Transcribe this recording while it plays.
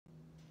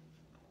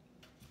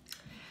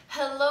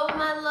Hello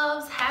my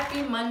loves,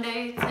 happy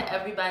Monday to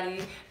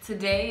everybody.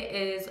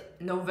 Today is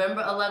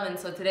November 11th,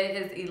 so today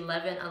is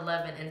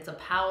 11/11 and it's a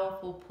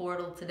powerful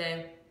portal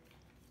today.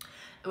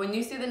 When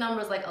you see the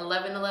numbers like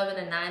 11/11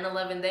 and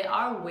 9/11, they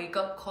are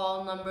wake-up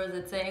call numbers.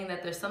 It's saying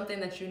that there's something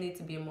that you need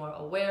to be more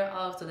aware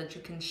of so that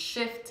you can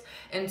shift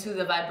into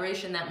the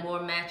vibration that more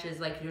matches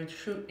like your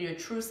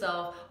true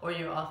self or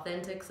your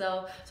authentic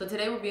self. So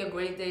today would be a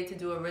great day to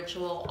do a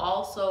ritual.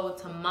 Also,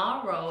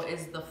 tomorrow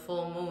is the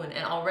full moon,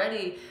 and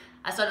already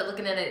I started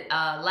looking at it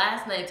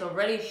last night. It's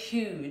already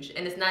huge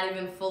and it's not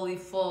even fully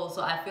full.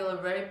 So I feel a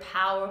very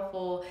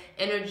powerful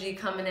energy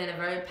coming in, a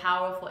very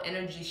powerful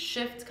energy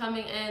shift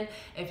coming in.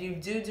 If you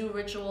do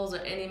rituals or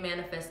any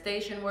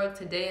manifestation work,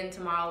 today and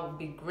tomorrow will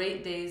be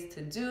great days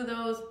to do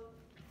those.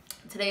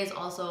 Today is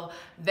also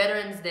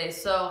Veterans Day,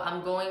 so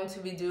I'm going to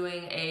be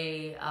doing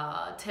a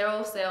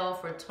tarot sale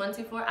for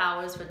 24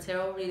 hours for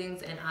tarot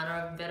readings in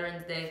honor of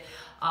Veterans Day.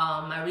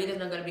 My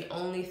readings are going to be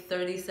only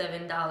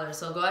 $37,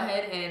 so go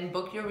ahead and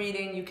book your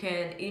reading. You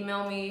can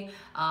email me.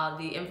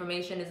 The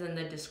information is in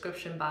the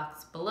description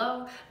box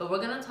below, but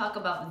we're going to talk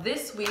about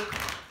this week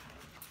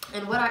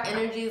and what our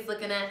energy is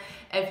looking at.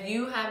 If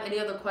you have any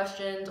other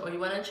questions or you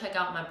want to check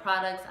out my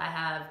products, I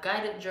have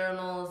guided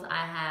journals,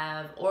 I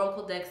have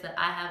oracle decks that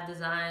I have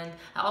designed.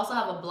 I also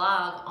have a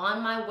blog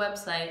on my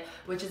website,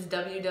 which is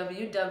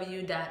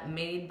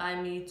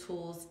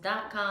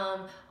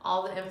www.madebymetools.com.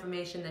 All the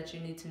information that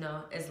you need to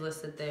know is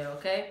listed there,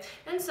 okay?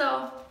 And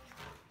so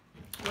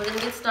we're going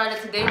to get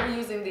started. Today we're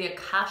using the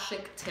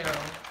Akashic Tarot,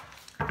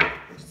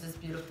 which is this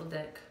beautiful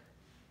deck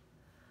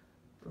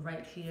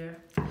right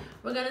here.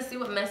 We're gonna see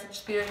what message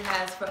Spirit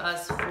has for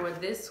us for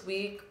this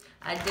week.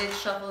 I did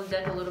shuffle the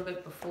deck a little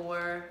bit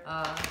before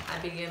I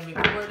began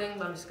recording,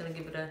 but I'm just gonna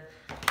give it a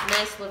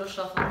nice little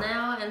shuffle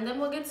now, and then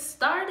we'll get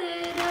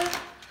started.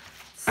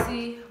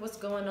 See what's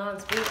going on.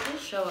 Spirit, please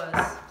show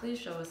us,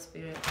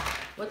 Spirit,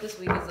 what this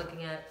week is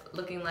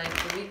looking like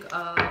the week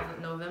of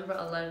November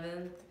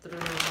 11th through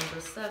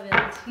November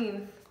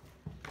 17th.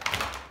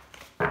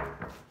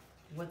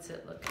 What's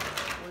it looking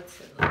like? What's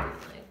it looking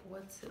like?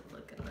 What's it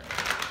looking like?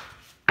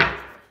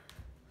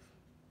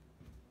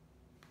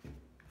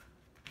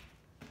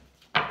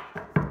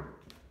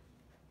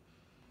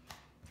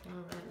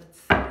 All right, let's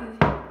see.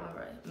 All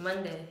right,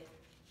 Monday.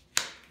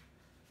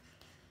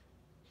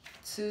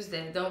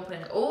 Tuesday, don't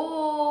panic.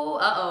 Oh,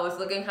 uh-oh, it's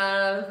looking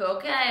kind of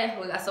okay.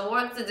 We got some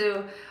work to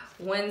do.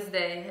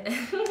 Wednesday.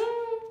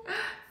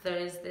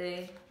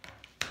 Thursday.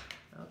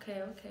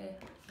 Okay. I can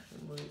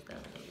move that a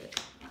little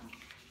bit.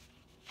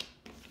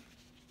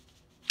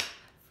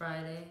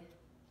 Friday.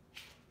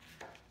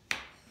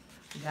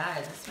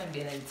 Guys, this might be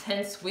an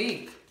intense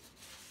week,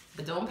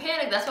 but don't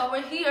panic. That's why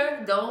we're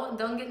here. Don't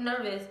get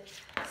nervous.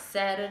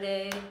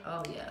 Saturday,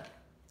 oh yeah,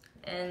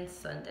 and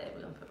Sunday.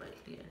 We're gonna put right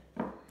here.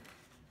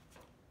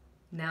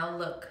 Now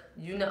look,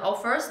 you know. Oh,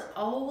 first,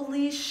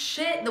 holy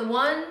shit! The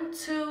 1,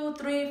 2,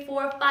 3,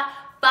 4, 5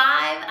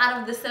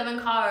 out of the 7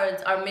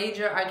 cards are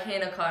major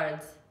arcana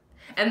cards.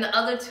 And the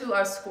other 2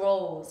 are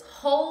scrolls.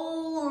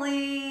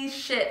 Holy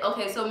shit.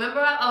 Okay, so remember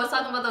I was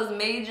talking about those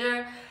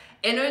major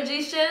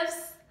energy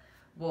shifts?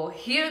 Well,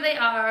 here they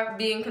are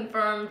being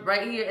confirmed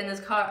right here in this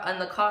card, on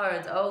the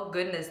cards. Oh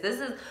goodness. This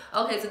is,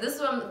 okay, so this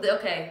is what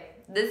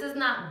this is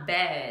not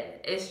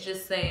bad. It's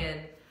just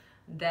saying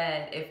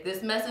that if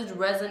this message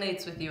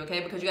resonates with you, okay,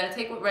 because you got to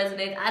take what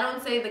resonates. I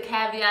don't say the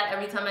caveat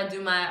every time I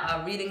do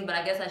my reading, but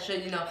I guess I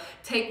should, you know,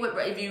 take what,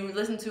 if you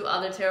listen to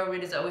other tarot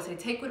readers, I always say,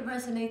 take what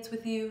resonates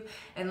with you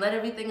and let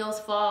everything else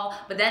fall.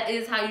 But that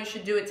is how you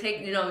should do it.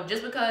 Take, you know,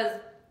 just because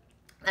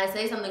I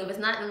say something, if it's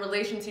not in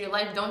relation to your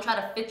life, don't try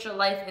to fit your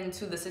life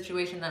into the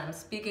situation that I'm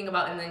speaking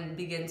about and then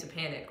begin to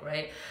panic,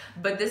 right?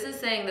 But this is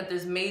saying that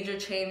there's major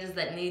changes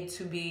that need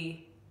to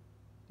be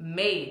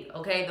made,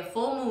 okay? The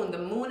full moon, the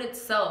moon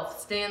itself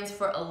stands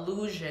for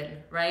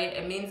illusion, right?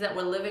 It means that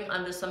we're living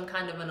under some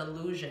kind of an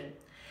illusion.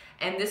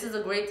 And this is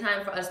a great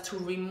time for us to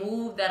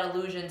remove that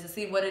illusion, to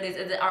see what it is.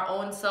 Is it our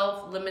own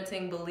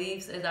self-limiting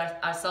beliefs? Is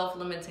our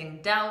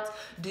self-limiting doubts?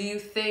 Do you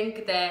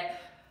think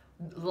that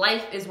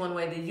life is one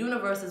way, the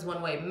universe is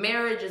one way,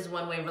 marriage is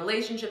one way,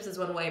 relationships is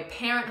one way,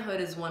 parenthood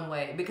is one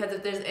way? Because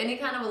if there's any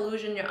kind of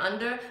illusion you're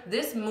under,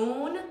 this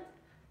moon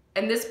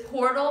and this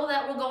portal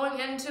that we're going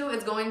into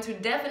is going to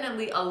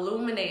definitely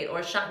illuminate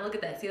or shine. Look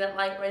at that. See that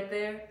light right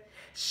there?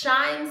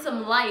 Shine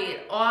some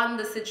light on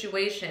the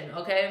situation,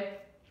 okay?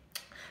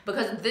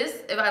 Because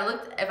this, if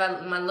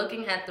I'm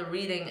looking at the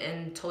reading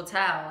in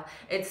total,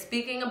 it's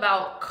speaking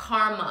about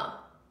karma.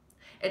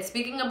 It's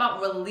speaking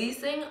about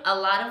releasing a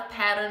lot of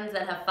patterns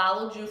that have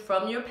followed you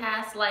from your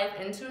past life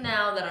into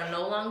now that are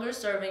no longer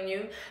serving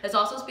you. It's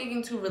also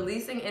speaking to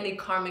releasing any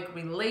karmic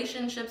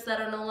relationships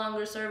that are no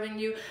longer serving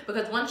you.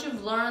 Because once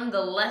you've learned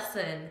the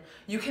lesson,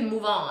 you can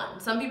move on.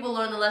 Some people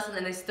learn the lesson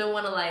and they still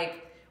want to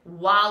like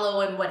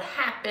wallow in what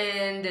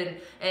happened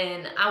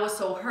and I was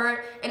so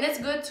hurt. And it's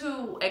good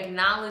to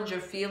acknowledge your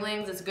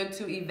feelings. It's good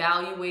to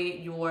evaluate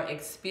your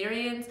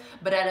experience.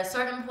 But at a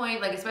certain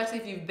point, like especially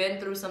if you've been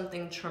through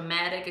something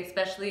traumatic,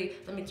 especially,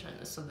 let me turn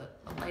this so the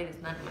light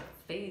is not in my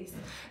face.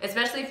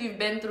 Especially if you've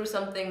been through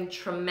something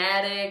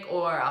traumatic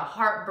or a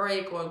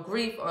heartbreak or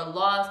grief or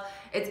loss,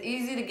 it's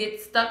easy to get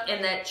stuck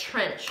in that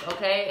trench,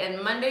 okay?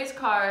 And Monday's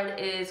card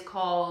is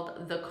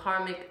called the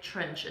Karmic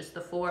Trench. It's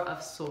the Four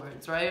of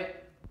Swords, right?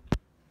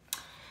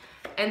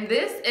 And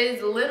this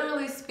is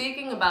literally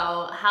speaking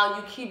about how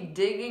you keep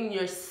digging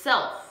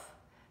yourself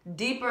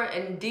deeper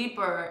and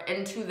deeper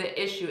into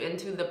the issue,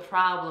 into the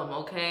problem,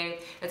 okay?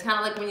 It's kind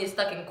of like when you're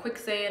stuck in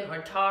quicksand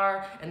or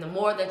tar, and the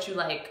more that you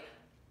like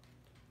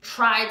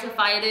try to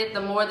fight it,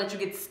 the more that you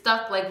get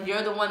stuck, like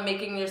you're the one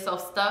making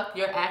yourself stuck.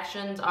 Your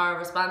actions are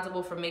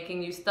responsible for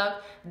making you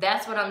stuck.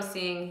 That's what I'm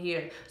seeing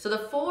here. So the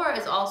 4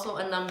 is also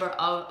a number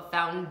of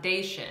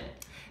foundation.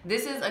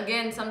 This is,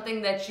 again,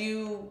 something that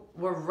you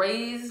were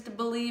raised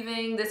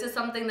believing. This is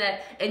something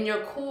that in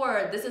your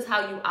core, this is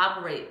how you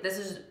operate. This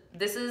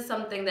is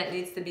something that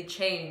needs to be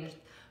changed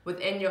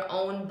within your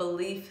own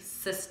belief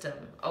system,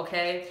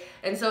 okay?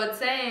 And so it's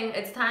saying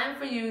it's time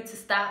for you to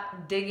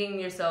stop digging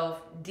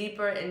yourself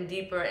deeper and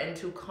deeper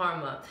into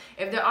karma.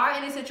 If there are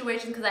any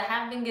situations, because I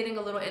have been getting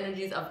a little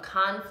energies of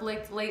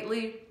conflict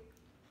lately,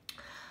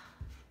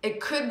 it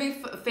could be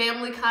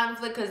family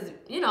conflict, because,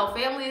 you know,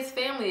 family is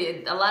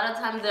family. A lot of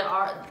times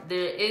there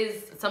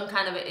is some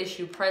kind of an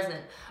issue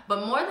present.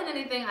 But more than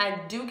anything,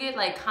 I do get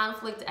like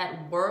conflict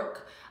at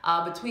work,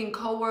 between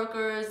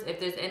coworkers, if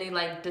there's any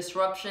like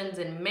disruptions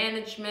in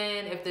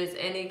management, if there's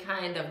any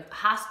kind of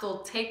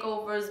hostile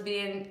takeovers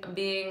being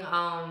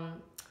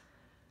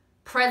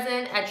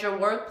present at your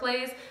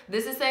workplace.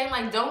 This is saying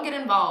like don't get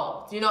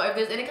involved. You know, if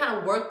there's any kind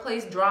of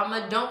workplace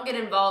drama, don't get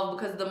involved,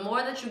 because the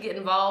more that you get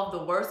involved,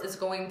 the worse it's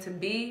going to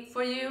be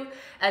for you.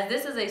 As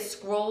this is a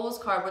scrolls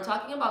card, we're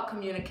talking about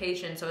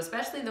communication. So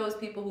especially those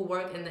people who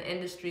work in the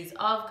industries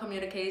of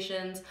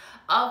communications,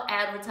 of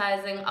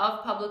advertising,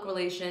 of public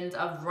relations,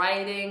 of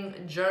writing,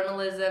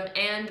 journalism,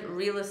 and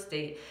real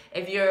estate.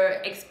 If you're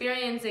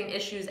experiencing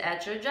issues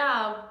at your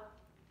job,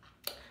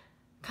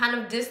 kind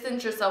of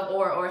distance yourself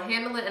or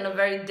handle it in a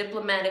very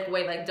diplomatic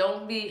way. Like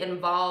don't be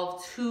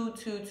involved too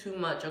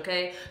much,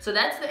 okay? So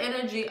that's the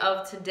energy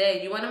of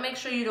today. You want to make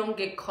sure you don't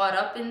get caught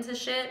up into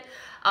shit.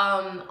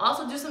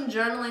 Also do some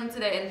journaling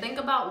today and think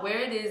about where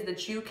it is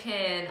that you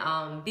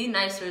can be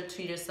nicer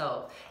to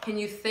yourself. Can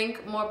you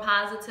think more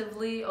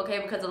positively, okay?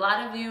 Because a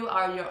lot of you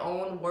are your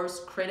own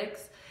worst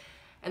critics.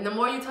 And the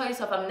more you tell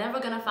yourself, I'm never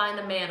going to find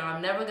a man, or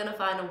I'm never going to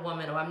find a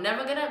woman, or I'm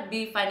never going to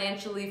be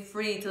financially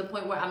free to the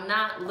point where I'm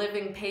not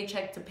living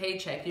paycheck to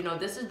paycheck. You know,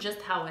 this is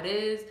just how it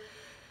is.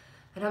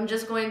 And I'm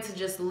just going to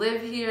just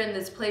live here in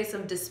this place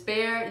of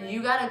despair.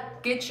 You got to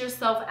get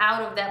yourself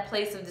out of that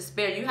place of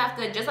despair. You have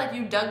to, just like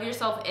you dug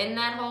yourself in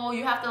that hole,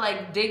 you have to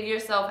like dig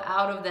yourself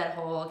out of that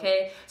hole,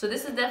 okay? So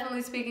this is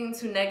definitely speaking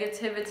to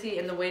negativity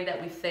in the way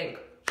that we think.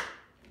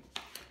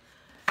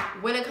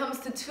 When it comes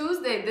to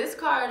Tuesday, this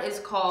card is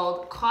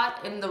called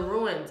Caught in the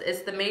Ruins.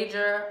 It's a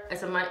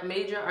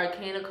major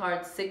arcana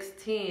card,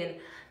 16.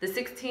 The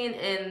 16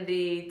 in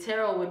the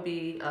tarot would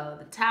be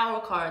the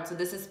Tower card. So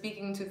this is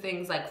speaking to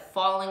things like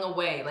falling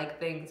away, like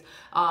things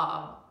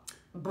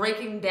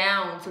breaking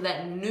down so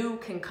that new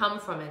can come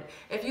from it.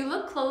 If you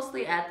look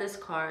closely at this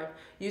card,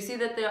 you see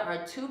that there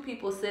are 2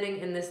 people sitting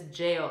in this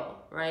jail,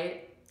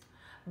 right?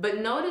 But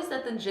notice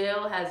that the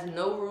jail has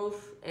no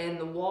roof and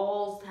the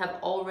walls have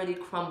already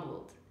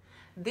crumbled.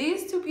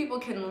 These 2 people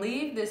can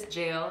leave this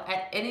jail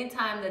at any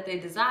time that they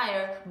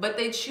desire, but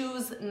they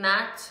choose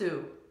not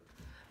to.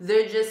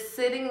 They're just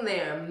sitting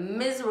there,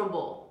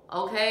 miserable,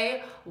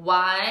 okay?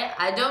 Why?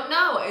 I don't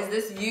know. Is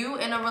this you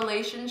in a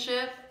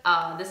relationship?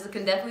 This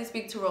can definitely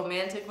speak to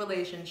romantic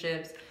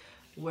relationships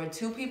where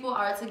 2 people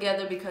are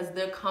together because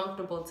they're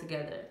comfortable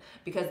together,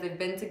 because they've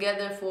been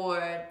together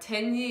for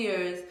 10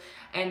 years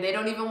and they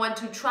don't even want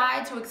to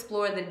try to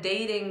explore the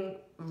dating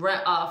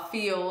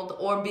field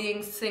or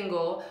being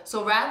single.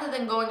 So rather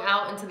than going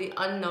out into the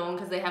unknown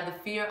because they have the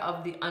fear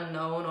of the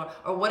unknown,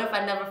 or what if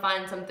I never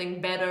find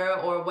something better,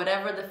 or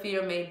whatever the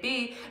fear may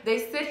be, they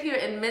sit here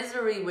in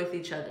misery with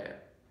each other.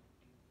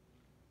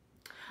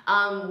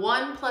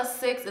 1 plus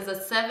 6 is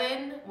a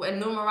 7. In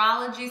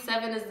numerology,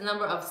 7 is the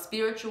number of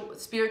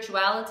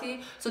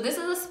spirituality. So this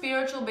is a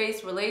spiritual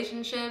based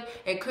relationship.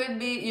 It could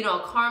be, you know,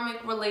 a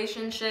karmic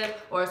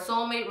relationship or a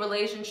soulmate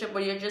relationship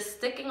where you're just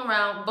sticking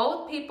around.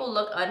 Both people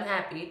look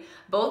unhappy.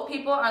 Both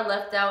people are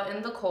left out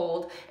in the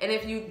cold. And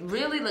if you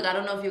really look, I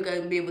don't know if you're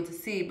going to be able to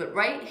see, but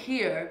right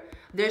here,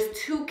 there's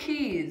 2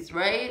 keys,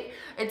 right?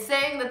 It's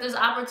saying that there's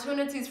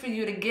opportunities for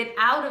you to get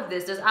out of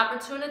this. There's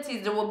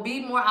opportunities. There will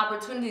be more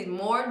opportunities.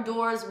 More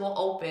doors will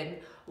open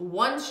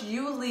once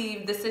you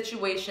leave the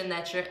situation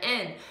that you're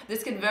in.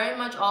 This could very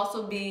much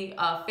also be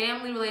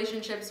family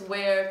relationships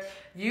where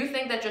you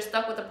think that you're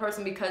stuck with a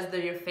person because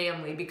they're your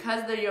family,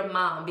 because they're your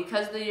mom,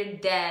 because they're your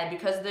dad,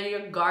 because they're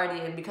your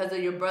guardian, because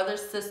they're your brother,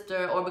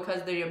 sister, or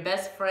because they're your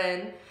best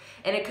friend.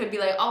 And it could be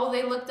like, oh,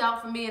 they looked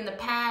out for me in the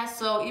past.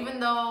 So even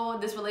though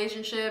this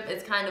relationship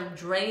is kind of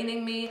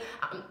draining me,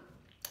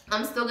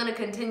 I'm still going to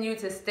continue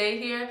to stay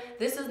here.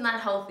 This is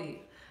not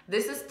healthy.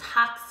 This is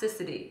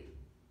toxicity.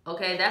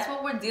 Okay, that's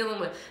what we're dealing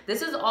with.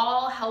 This is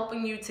all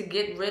helping you to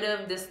get rid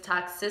of this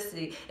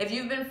toxicity. If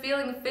you've been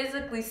feeling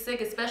physically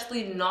sick,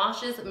 especially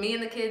nauseous, me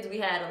and the kids, we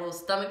had a little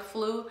stomach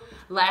flu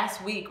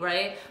last week,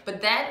 right?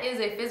 But that is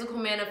a physical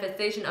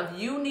manifestation of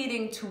you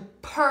needing to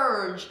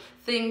purge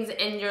things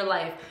in your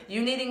life.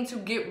 You needing to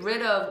get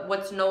rid of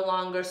what's no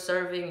longer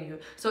serving you.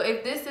 So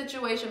if this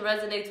situation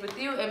resonates with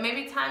you, it may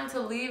be time to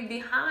leave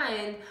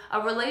behind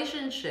a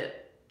relationship.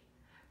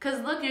 Because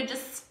look, you're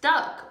just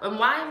stuck. And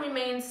why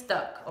remain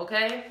stuck,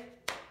 okay?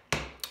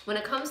 When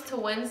it comes to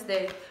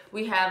Wednesday,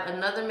 we have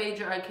another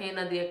major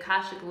arcana, the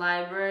Akashic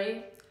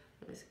Library.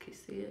 Let me see, can you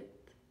see it?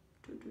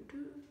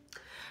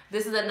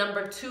 This is a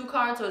number 2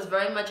 card, so it's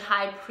very much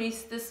High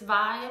Priestess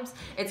vibes.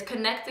 It's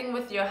connecting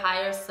with your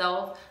higher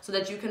self so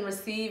that you can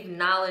receive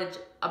knowledge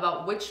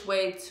about which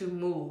way to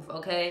move,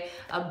 okay?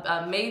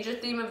 A major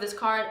theme of this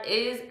card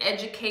is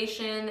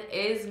education,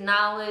 is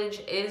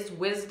knowledge, is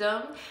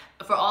wisdom.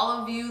 For all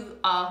of you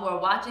who are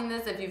watching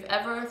this, if you've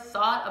ever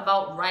thought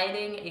about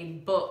writing a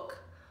book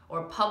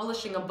or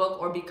publishing a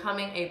book or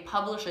becoming a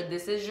publisher,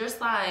 this is your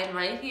sign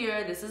right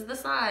here. This is the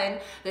sign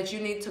that you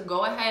need to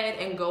go ahead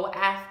and go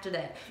after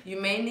that. You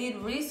may need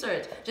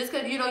research. Just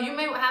because, you know, you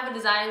may have a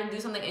desire to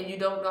do something and you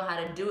don't know how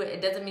to do it.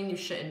 It doesn't mean you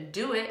shouldn't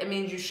do it. It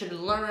means you should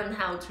learn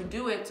how to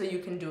do it so you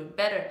can do it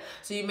better.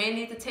 So you may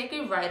need to take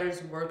a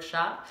writer's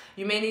workshop.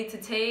 You may need to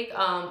take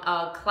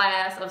a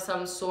class of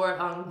some sort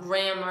on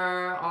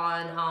grammar,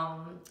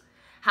 on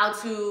how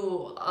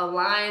to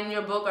align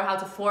your book, or how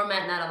to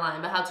format, not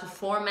align, but how to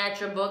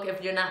format your book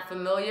if you're not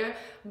familiar.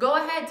 Go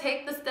ahead,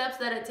 take the steps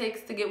that it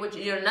takes to get what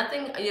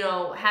nothing,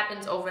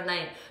 happens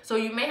overnight. So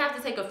you may have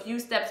to take a few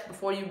steps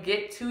before you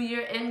get to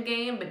your end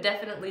game, but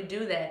definitely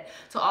do that.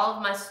 To all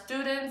of my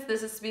students,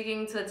 this is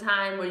speaking to a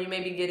time where you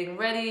may be getting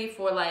ready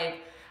for,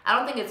 like, I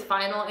don't think it's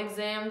final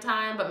exam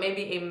time, but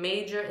maybe a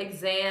major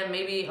exam,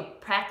 maybe a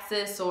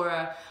praxis,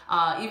 or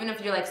even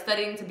if you're like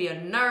studying to be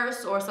a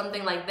nurse or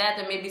something like that,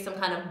 there may be some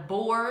kind of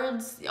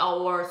boards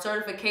or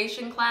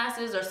certification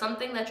classes or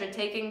something that you're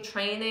taking,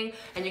 training,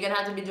 and you're gonna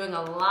have to be doing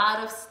a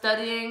lot of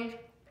studying.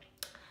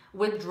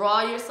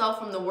 Withdraw yourself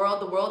from the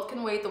world. The world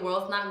can wait. The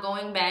world's not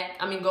going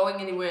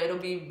anywhere. It'll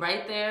be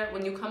right there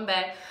when you come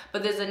back.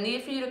 But there's a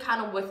need for you to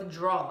kind of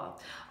withdraw.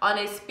 On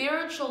a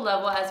spiritual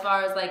level, as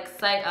far as like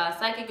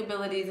psychic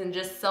abilities and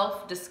just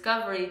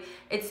self-discovery,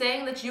 it's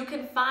saying that you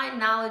can find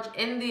knowledge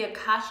in the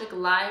Akashic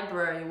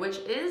Library, which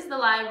is the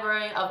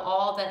library of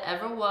all that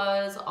ever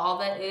was, all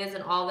that is,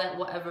 and all that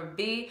will ever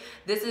be.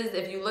 This is,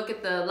 if you look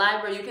at the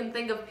library, you can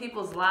think of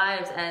people's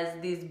lives as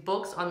these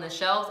books on the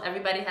shelves.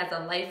 Everybody has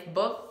a life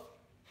book.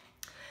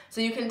 So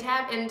you can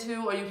tap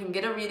into, or you can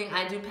get a reading.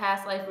 I do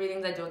past life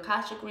readings, I do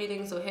Akashic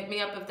readings, so hit me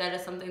up if that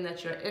is something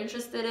that you're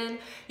interested in.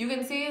 You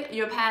can see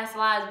your past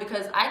lives,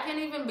 because I can't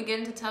even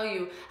begin to tell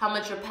you how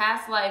much your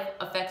past life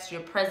affects your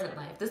present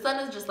life. The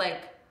sun is just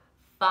like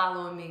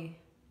following me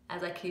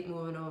as I keep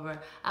moving over.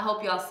 I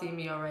hope y'all see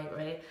me all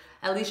right?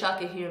 At least y'all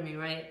can hear me,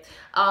 right?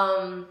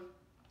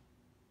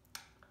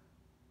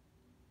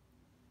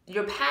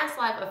 Your past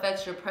life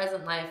affects your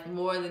present life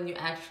more than you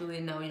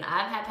actually know. I've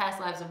had past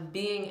lives of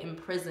being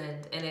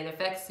imprisoned, and it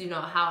affects,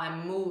 how I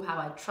move, how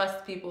I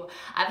trust people.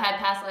 I've had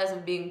past lives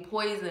of being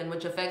poisoned,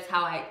 which affects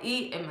how I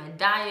eat and my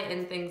diet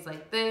and things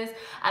like this.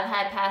 I've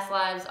had past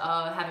lives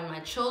of having my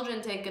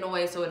children taken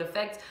away, so it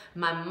affects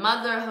my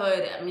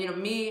motherhood,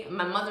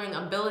 my mothering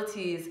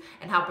abilities,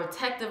 and how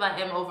protective I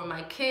am over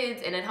my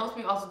kids. And it helps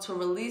me also to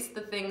release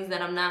the things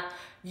that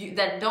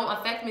that don't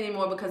affect me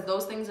anymore, because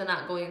those things are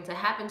not going to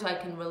happen, so I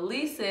can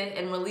release it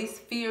and release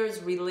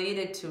fears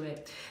related to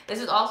it. This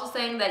is also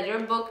saying that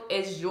your book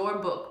is your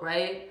book,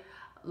 right?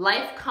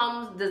 Life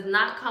does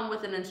not come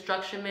with an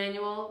instruction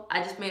manual.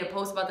 I just made a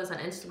post about this on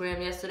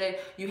Instagram yesterday.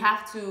 You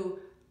have to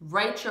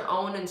write your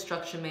own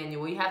instruction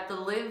manual. You have to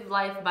live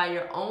life by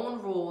your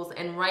own rules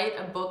and write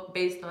a book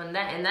based on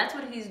that. And that's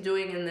what he's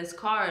doing in this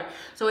card.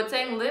 So it's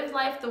saying live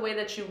life the way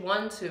that you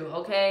want to,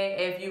 okay?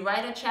 If you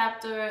write a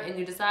chapter and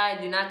you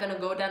decide you're not going to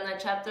go down that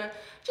chapter,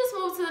 just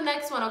move to the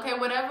next one, okay?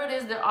 Whatever it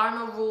is, there are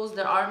no rules,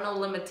 there are no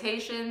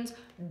limitations.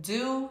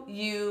 Do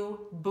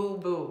you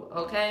boo-boo,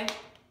 okay?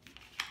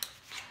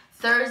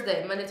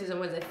 Thursday, Monday, Tuesday,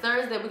 Wednesday.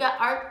 Thursday, we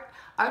got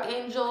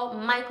Archangel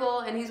Michael,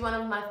 and he's one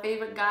of my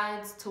favorite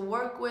guides to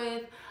work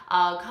with,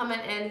 coming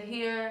in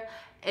here.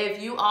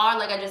 If you are,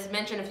 like I just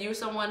mentioned, if you're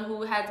someone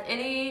who has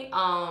any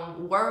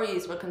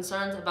worries or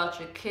concerns about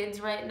your kids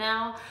right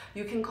now,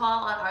 you can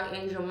call on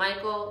Archangel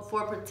Michael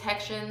for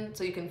protection,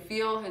 so you can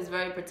feel his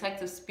very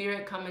protective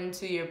spirit come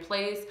into your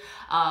place,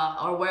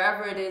 or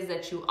wherever it is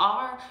that you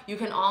are. You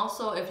can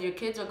also, if your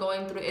kids are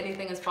going through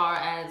anything as far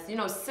as,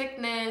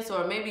 sickness,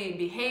 or maybe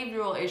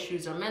behavioral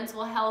issues or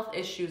mental health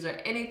issues, or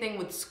anything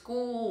with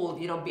school,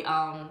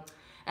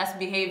 it That's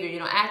behavior, you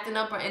know, acting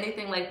up or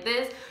anything like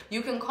this.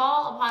 You can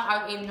call upon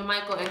Archangel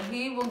Michael and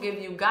he will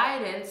give you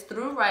guidance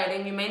through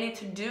writing. You may need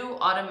to do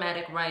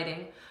automatic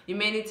writing. You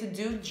may need to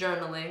do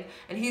journaling.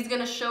 And he's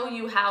going to show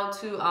you how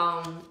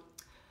to,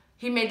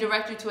 he may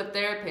direct you to a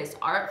therapist,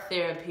 art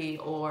therapy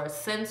or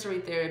sensory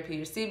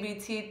therapy or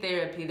CBT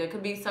therapy. There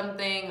could be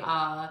something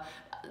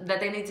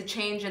that they need to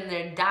change in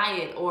their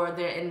diet or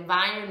their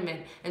environment.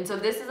 And so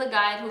this is a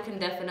guide who can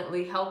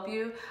definitely help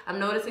you. I'm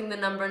noticing the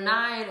number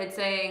 9. It's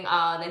saying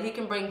that he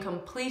can bring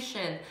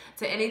completion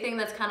to anything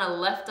that's kind of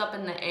left up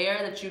in the air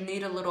that you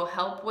need a little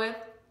help with.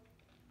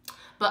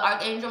 But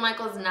Archangel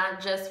Michael is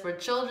not just for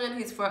children,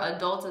 he's for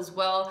adults as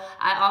well.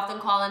 I often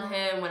call on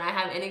him when I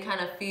have any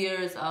kind of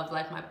fears of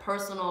like my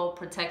personal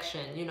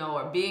protection, you know,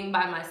 or being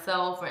by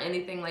myself or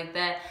anything like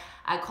that.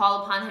 I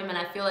call upon him and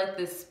I feel like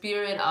this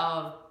spirit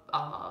of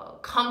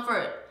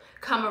comfort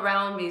come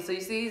around me. So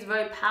you see, he's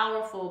very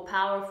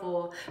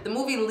powerful. The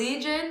movie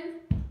Legion,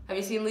 have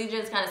you seen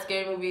Legion? It's kind of a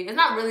scary movie.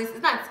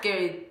 It's not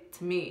scary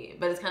to me,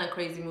 but it's kind of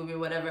crazy movie or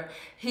whatever.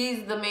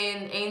 He's the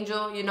main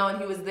angel, you know, and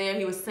he was there.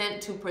 He was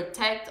sent to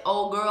protect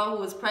old girl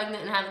who was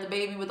pregnant and having the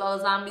baby with all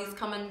the zombies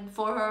coming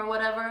for her or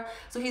whatever.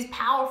 So he's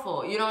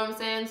powerful, you know what I'm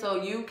saying?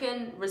 So you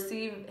can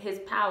receive his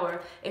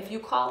power if you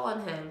call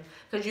on him,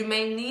 because you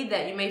may need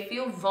that. You may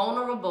feel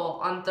vulnerable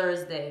on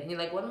Thursday. And you're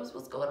like, what's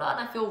going on?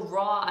 I feel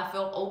raw. I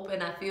feel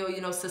open. I feel, you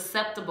know,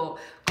 susceptible.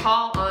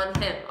 Call on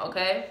him,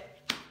 okay?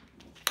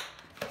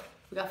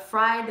 We got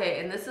Friday,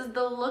 and this is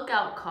the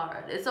lookout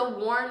card. It's a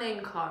warning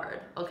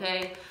card,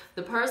 okay?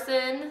 The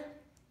person,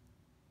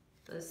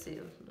 let's see,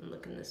 I'm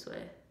looking this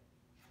way.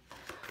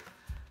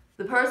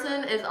 The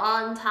person is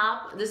on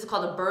top, this is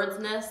called a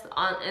bird's nest,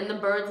 in the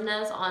bird's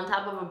nest on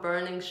top of a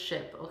burning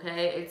ship,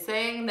 okay? It's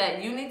saying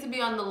that you need to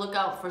be on the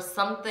lookout for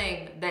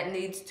something that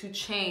needs to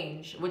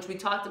change, which we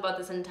talked about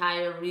this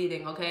entire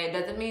reading, okay? It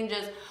doesn't mean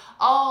just,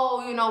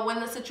 oh, you know, when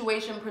the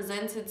situation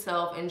presents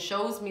itself and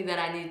shows me that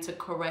I need to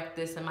correct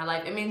this in my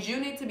life. It means you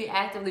need to be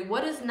actively,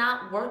 what is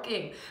not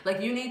working?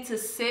 Like, you need to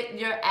sit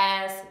your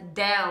ass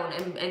down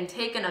and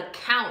take an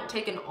account,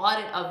 take an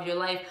audit of your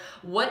life.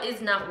 What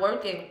is not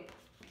working?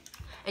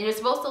 And you're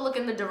supposed to look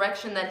in the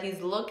direction that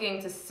he's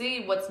looking to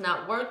see what's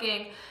not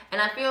working.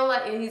 And I feel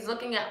like he's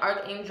looking at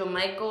Archangel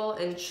Michael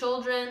and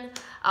children.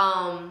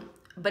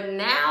 But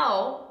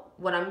now,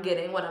 what I'm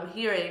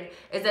hearing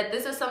is that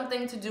this is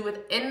something to do with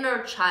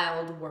inner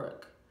child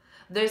work.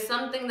 There's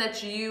something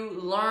that you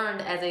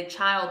learned as a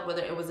child,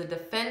 whether it was a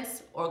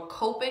defense or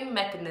coping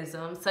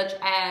mechanism, such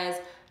as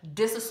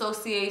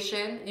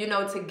disassociation, you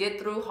know, to get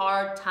through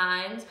hard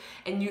times,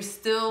 and you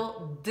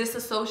still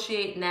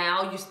disassociate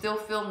now. You still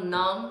feel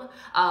numb.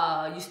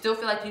 You still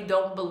feel like you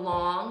don't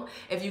belong.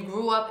 If you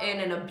grew up in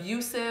an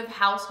abusive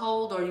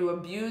household or you were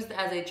abused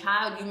as a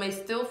child, you may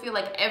still feel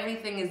like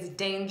everything is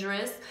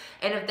dangerous.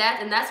 And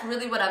that's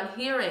really what I'm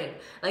hearing.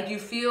 Like, you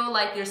feel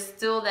like you're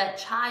still that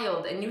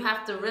child, and you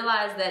have to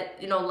realize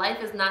that, you know,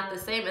 life is not the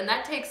same, and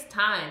that takes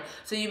time.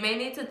 So you may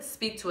need to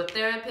speak to a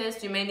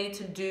therapist. You may need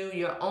to do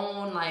your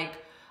own, like,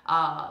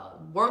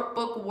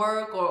 workbook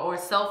work or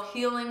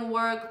self-healing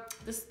work.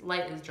 This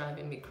light is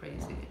driving me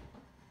crazy.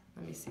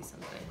 Let me see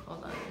something.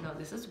 Hold on. No,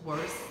 this is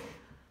worse.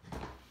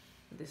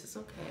 This is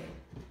okay.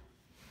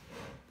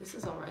 This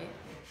is all right.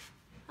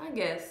 I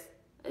guess.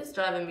 It's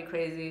driving me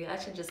crazy. I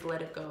should just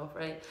let it go,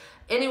 right?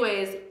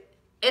 Anyways,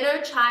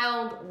 inner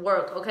child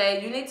work,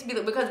 okay? You need to be,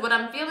 because what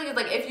I'm feeling is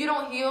like, if you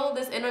don't heal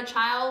this inner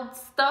child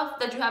stuff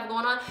that you have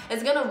going on,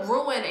 it's gonna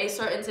ruin a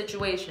certain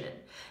situation.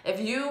 If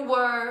you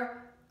were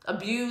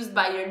abused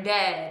by your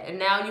dad and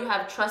now you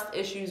have trust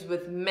issues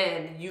with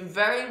men, you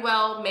very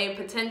well may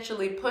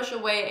potentially push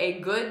away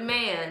a good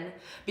man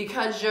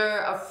because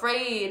you're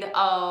afraid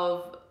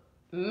of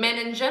men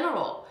in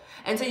general.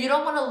 And so you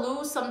don't want to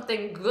lose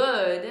something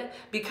good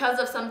because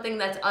of something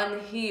that's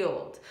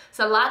unhealed.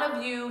 So a lot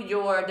of you,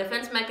 your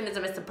defense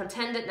mechanism is to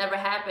pretend it never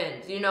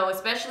happened, you know,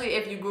 especially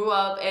if you grew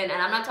up in,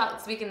 and I'm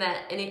not speaking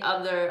that any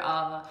other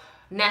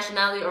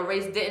nationality or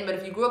race didn't, but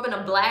if you grew up in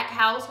a black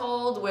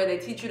household where they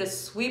teach you to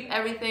sweep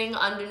everything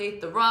underneath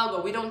the rug,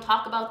 or we don't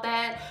talk about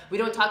that, we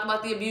don't talk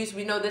about the abuse,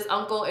 we know this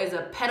uncle is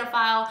a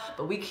pedophile,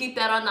 but we keep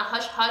that on the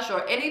hush-hush,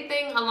 or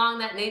anything along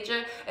that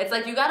nature, it's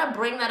like you gotta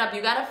bring that up,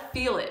 you gotta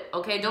feel it,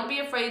 okay? Don't be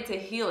afraid to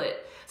heal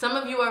it. Some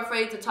of you are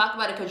afraid to talk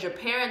about it because your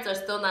parents are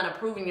still not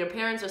approving. Your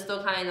parents are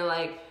still kind of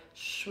like,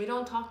 shh, we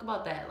don't talk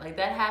about that. Like,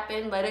 that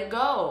happened, let it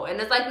go. And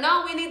it's like,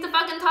 no, we need to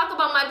fucking talk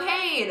about my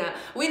pain.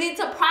 We need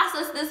to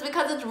process this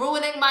because it's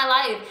ruining my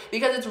life,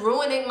 because it's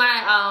ruining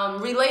my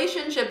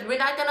relationships. We're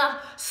not gonna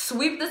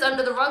sweep this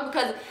under the rug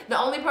because the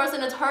only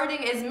person that's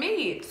hurting is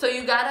me. So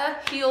you gotta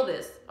heal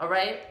this, all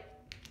right?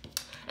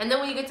 And then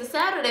when you get to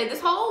Saturday,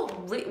 this whole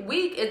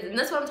week, and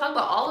that's what I'm talking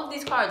about, all of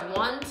these cards,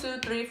 1, 2,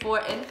 3,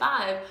 4, and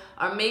 5,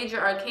 are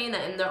major arcana,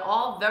 and they're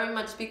all very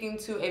much speaking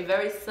to a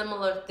very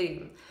similar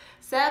theme.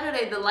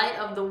 Saturday, the light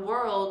of the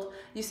world,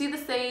 you see the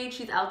sage,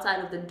 he's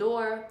outside of the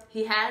door.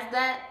 He has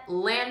that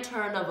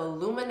lantern of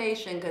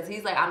illumination because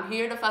he's like, I'm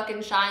here to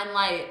fucking shine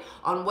light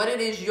on what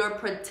it is you're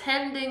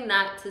pretending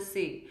not to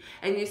see.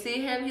 And you see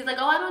him, he's like,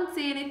 oh, I don't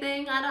see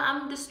anything.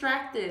 I'm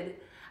distracted.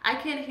 I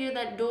can't hear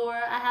that door.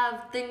 I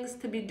have things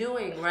to be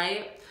doing,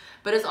 right?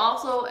 But it's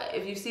also,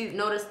 if you see,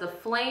 notice the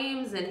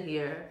flames in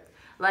here,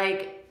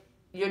 like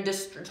your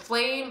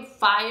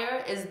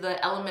fire is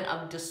the element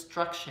of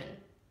destruction.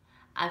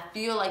 I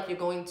feel like you're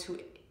going to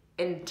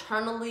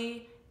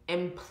internally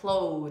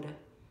implode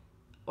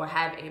or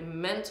have a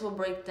mental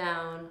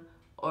breakdown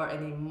or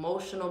an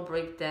emotional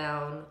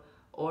breakdown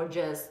or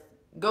just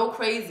go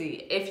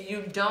crazy if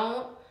you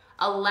don't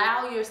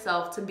allow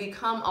yourself to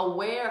become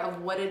aware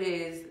of what it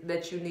is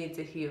that you need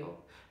to heal.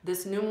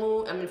 This new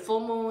moon,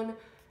 full moon,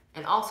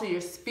 and also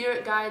your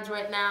spirit guides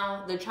right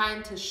now, they're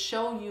trying to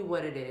show you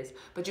what it is.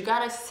 But you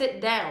gotta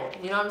sit down,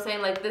 you know what I'm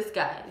saying? Like this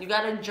guy, you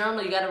gotta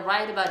journal, you gotta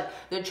write about it.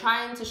 They're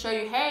trying to show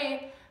you,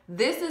 hey,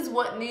 this is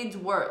what needs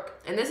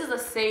work. And this is a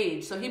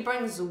sage, so he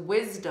brings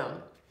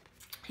wisdom.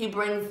 He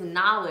brings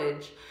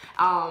knowledge.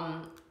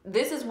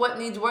 This is what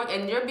needs work,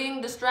 and you're being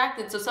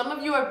distracted. So some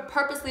of you are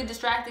purposely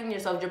distracting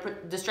yourself. You're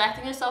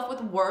distracting yourself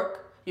with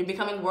work. You're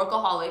becoming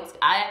workaholics.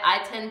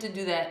 I tend to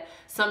do that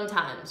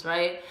sometimes,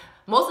 right?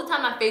 Most of the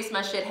time I face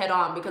my shit head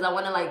on because I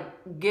want to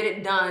like get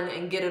it done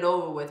and get it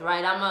over with,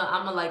 right?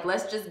 I'm a like,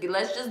 let's just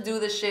do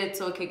the shit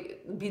so it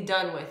can be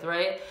done with,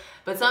 right?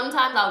 But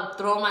sometimes I'll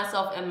throw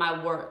myself in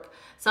my work.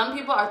 Some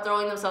people are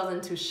throwing themselves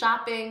into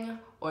shopping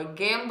or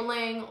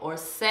gambling or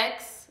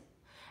sex.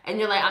 And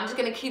you're like, I'm just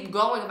going to keep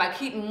going. If I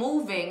keep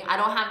moving, I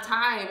don't have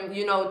time,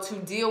 you know, to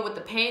deal with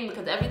the pain,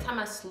 because every time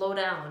I slow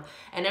down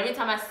and every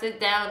time I sit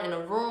down in a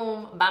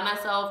room by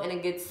myself and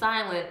it gets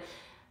silent,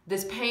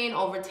 this pain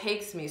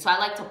overtakes me. So I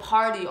like to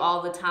party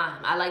all the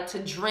time. I like to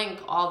drink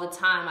all the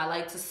time. I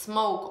like to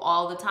smoke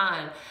all the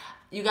time.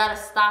 You got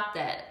to stop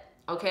that,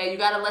 okay? You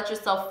got to let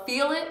yourself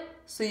feel it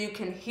so you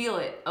can heal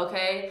it,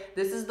 okay?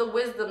 This is the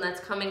wisdom that's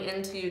coming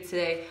into you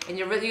today. And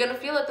you're gonna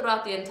feel it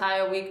throughout the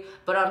entire week.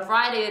 But on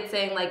Friday, it's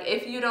saying, like,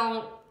 if you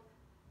don't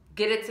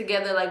get it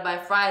together, like, by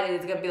Friday,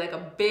 it's gonna be, like,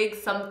 a big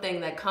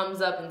something that comes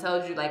up and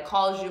tells you, like,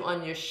 calls you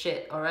on your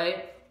shit, all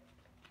right?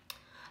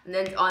 And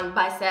then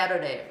by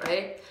Saturday,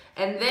 right?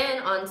 And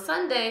then on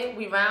Sunday,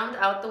 we round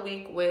out the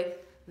week with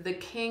the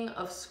King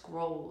of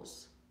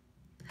Scrolls.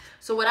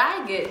 So what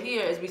I get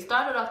here is we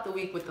started off the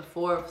week with the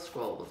 4 of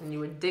Scrolls, and you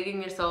were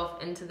digging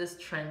yourself into this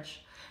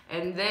trench.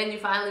 And then you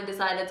finally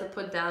decided to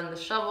put down the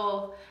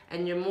shovel,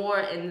 and you're more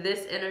in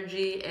this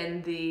energy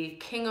and the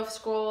King of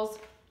Scrolls.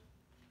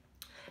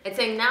 It's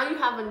saying now you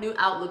have a new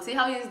outlook. See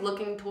how he's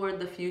looking toward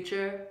the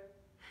future?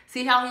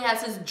 See how he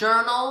has his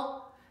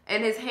journal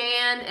in his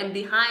hand, and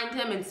behind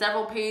him in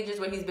several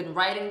pages where he's been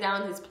writing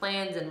down his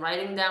plans and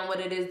writing down what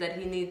it is that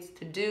he needs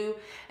to do.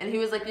 And he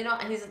was like, you know,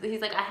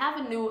 he's like, I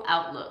have a new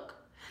outlook.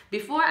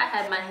 Before I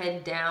had my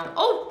head down,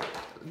 oh,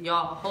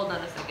 y'all, hold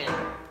on a second.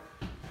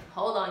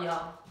 Hold on,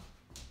 y'all.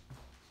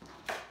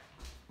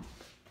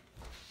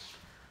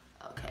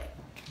 Okay.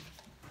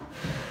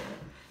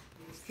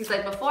 He's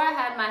like, before I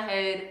had my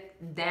head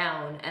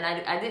down and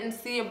I didn't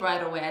see a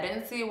brighter way. I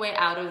didn't see a way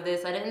out of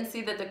this. I didn't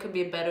see that there could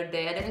be a better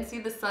day. I didn't see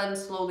the sun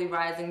slowly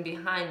rising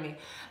behind me.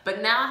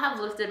 But now I have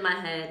lifted my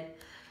head.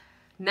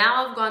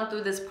 Now I've gone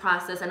through this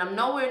process and I'm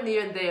nowhere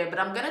near there, but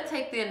I'm going to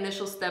take the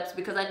initial steps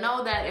because I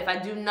know that if I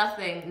do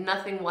nothing,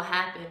 nothing will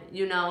happen,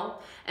 you know?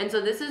 And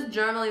so this is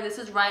journaling, this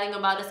is writing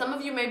about it. Some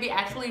of you maybe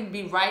actually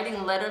be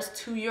writing letters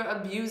to your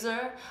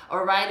abuser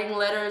or writing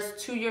letters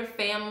to your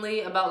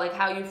family about like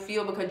how you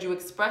feel because you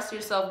express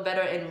yourself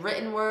better in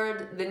written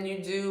word than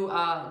you do,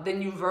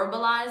 than you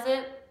verbalize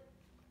it.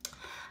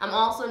 I'm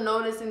also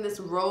noticing this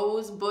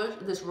rose bush,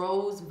 this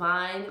rose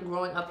vine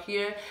growing up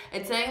here.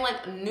 It's saying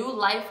like new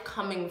life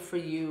coming for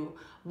you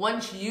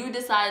once you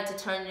decide to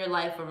turn your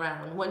life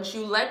around. Once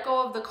you let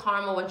go of the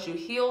karma, once you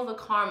heal the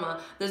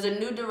karma, there's a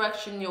new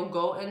direction you'll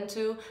go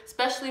into,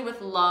 especially with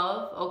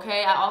love,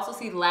 okay? I also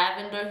see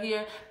lavender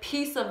here,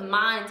 peace of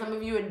mind. Some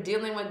of you are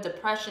dealing with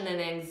depression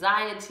and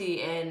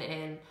anxiety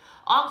and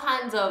all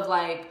kinds of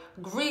like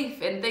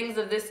grief and things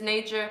of this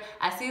nature.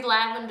 I see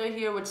lavender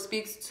here, which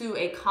speaks to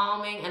a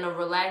calming and a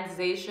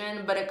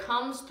relaxation, but it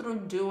comes through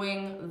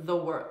doing the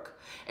work.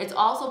 It's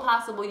also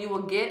possible you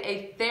will get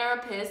a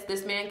therapist.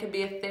 This man could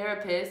be a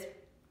therapist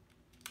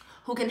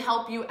who can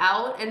help you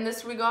out in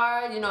this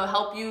regard, you know,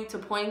 help you to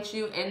point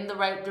you in the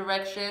right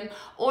direction.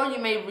 Or you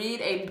may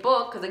read a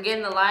book, because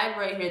again, the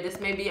library here, this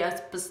may be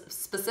a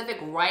specific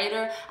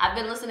writer. I've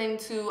been listening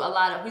to a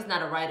lot of, he's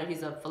not a writer,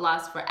 he's a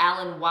philosopher,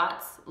 Alan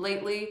Watts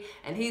lately,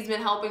 and he's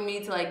been helping me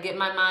to like get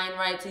my mind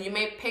right. So you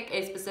may pick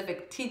a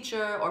specific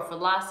teacher or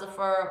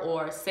philosopher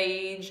or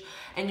sage,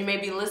 and you may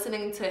be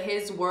listening to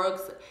his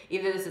works.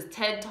 Either this is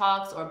TED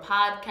Talks or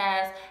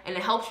podcasts, and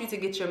it helps you to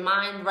get your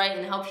mind right,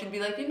 and it helps you to be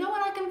like, you know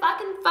what, I can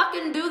fucking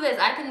fucking do this.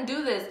 I can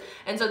do this.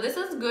 And so this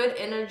is good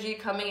energy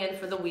coming in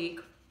for the week.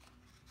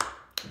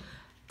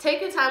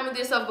 Take your time with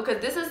yourself,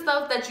 because this is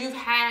stuff that you've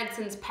had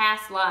since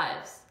past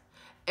lives.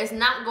 It's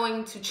not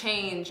going to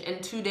change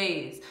in 2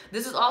 days.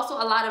 This is also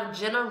a lot of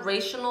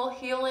generational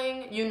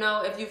healing. You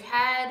know, if you've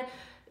had,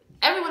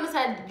 everyone has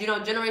had, you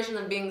know, generations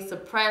of being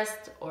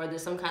suppressed, or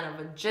there's some kind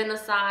of a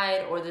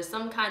genocide, or there's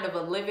some kind of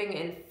a living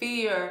in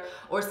fear,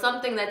 or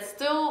something that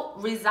still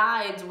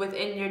resides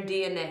within your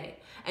DNA.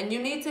 And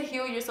you need to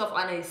heal yourself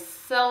on a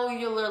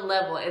cellular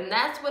level. And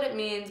that's what it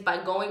means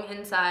by going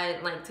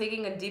inside, like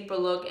taking a deeper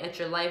look at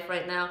your life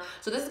right now.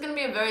 So this is going to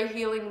be a very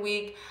healing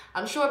week.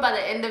 I'm sure by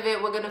the end of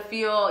it, you're going to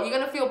feel you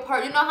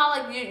know how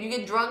like you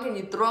get drunk and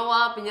you throw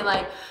up and you're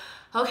like,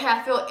 okay,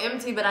 I feel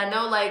empty, but I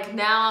know like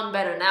now I'm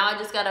better. Now I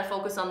just got to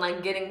focus on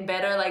like getting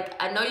better. Like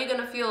I know you're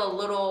going to feel a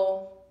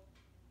little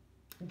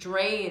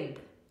drained,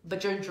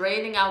 but you're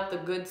draining out the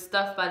good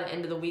stuff by the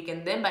end of the week.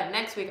 And then by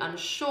next week, I'm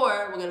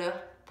sure we're going to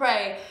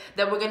pray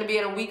that we're going to be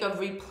in a week of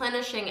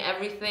replenishing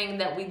everything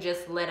that we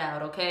just let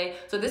out, okay?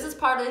 So this is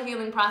part of the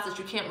healing process.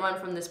 You can't run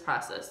from this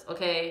process,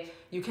 okay?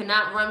 You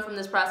cannot run from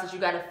this process. You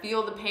got to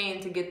feel the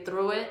pain to get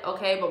through it,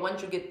 okay? But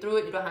once you get through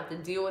it, you don't have to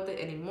deal with it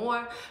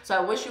anymore. So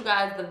I wish you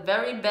guys the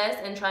very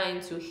best in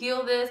trying to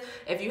heal this.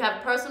 If you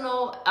have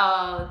personal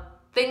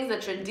things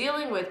that you're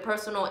dealing with,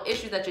 personal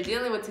issues that you're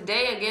dealing with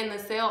today, again, the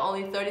sale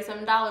only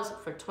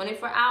 $37 for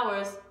 24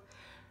 hours.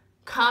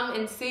 Come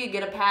and see,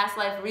 get a past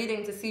life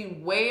reading to see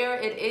where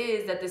it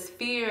is that this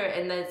fear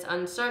and this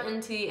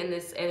uncertainty and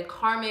this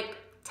karmic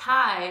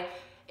tie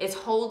is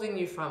holding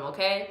you from,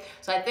 okay?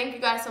 So I thank you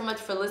guys so much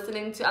for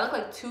listening to, I look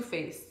like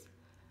Two-Face,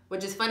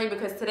 which is funny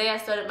because today I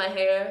started my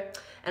hair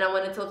and I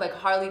wanted to look like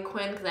Harley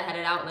Quinn because I had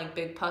it out in like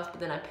big puffs, but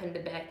then I pinned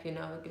it back, you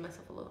know, give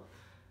myself a little.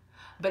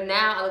 But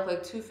now I look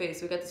like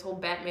Two-Face. We got this whole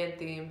Batman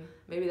theme.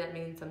 Maybe that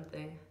means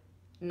something.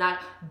 Not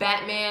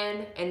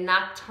Batman and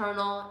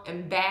nocturnal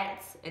and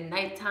bats and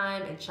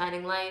nighttime and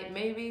shining light.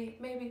 Maybe.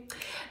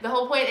 The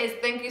whole point is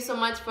thank you so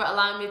much for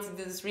allowing me to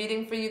do this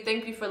reading for you.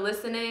 Thank you for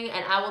listening,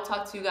 and I will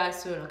talk to you guys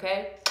soon,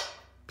 okay?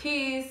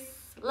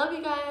 Peace. Love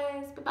you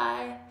guys.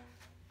 Bye-bye.